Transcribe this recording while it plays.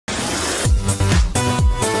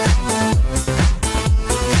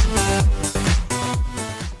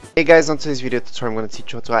Hey guys, on today's video tutorial I'm going to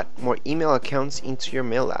teach you how to add more email accounts into your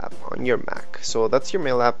mail app on your Mac. So that's your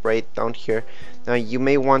mail app right down here. Now you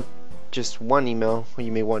may want just one email or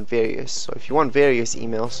you may want various. So if you want various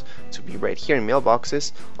emails to be right here in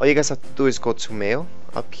mailboxes, all you guys have to do is go to mail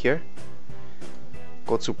up here,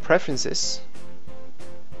 go to preferences,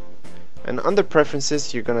 and under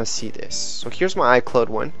preferences you're gonna see this. So here's my iCloud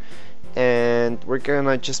one, and we're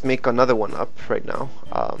gonna just make another one up right now.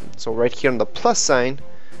 So right here on the plus sign,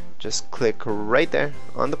 just click right there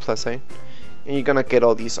on the plus sign and you're gonna get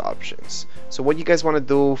all these options. So what you guys want to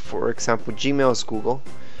do, for example, Gmail is Google,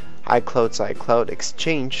 iCloud's iCloud,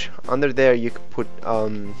 Exchange, under there you could put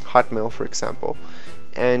Hotmail for example,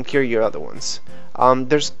 and here are your other ones.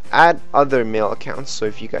 There's add other mail accounts, so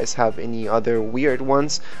if you guys have any other weird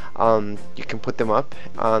ones, you can put them up.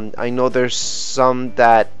 I know there's some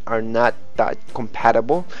that are not that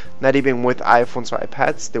compatible, not even with iPhones or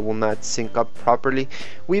iPads. They will not sync up properly.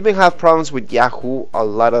 We even have problems with Yahoo a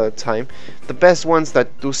lot of the time. The best ones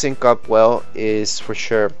that do sync up well is for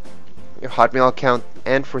sure your Hotmail account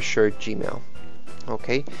and for sure Gmail.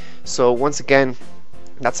 Okay, so once again,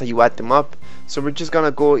 that's how you add them up. So we're just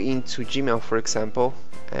gonna go into Gmail for example,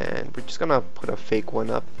 and we're just gonna put a fake one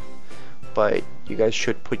up, but you guys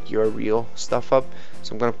should put your real stuff up.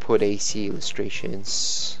 So I'm gonna put AC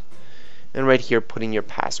illustrations, and right here put in your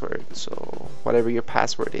password, so whatever your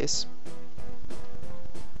password is.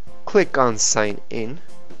 Click on sign in,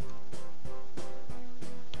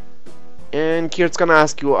 and here it's gonna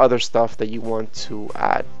ask you other stuff that you want to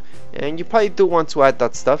add, and you probably do want to add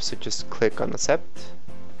that stuff, so just click on accept.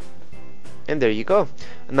 And there you go.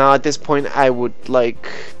 Now at this point I would like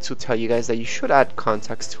to tell you guys that you should add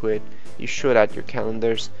contacts to it. You should add your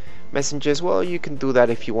calendars. Messages, well, you can do that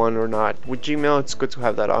if you want or not. With Gmail it's good to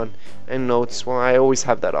have that on. And notes, well, I always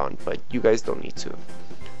have that on, but you guys don't need to.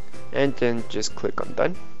 And then just click on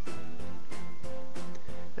done.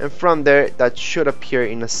 And from there, that should appear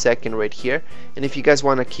in a second right here. And if you guys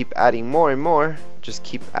want to keep adding more and more, just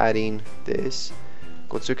keep adding this.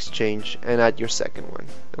 Go to Exchange and add your second one.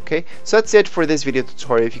 Okay, so that's it for this video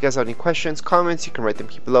tutorial. If you guys have any questions, comments, you can write them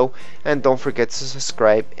below, and don't forget to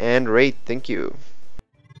subscribe and rate. Thank you.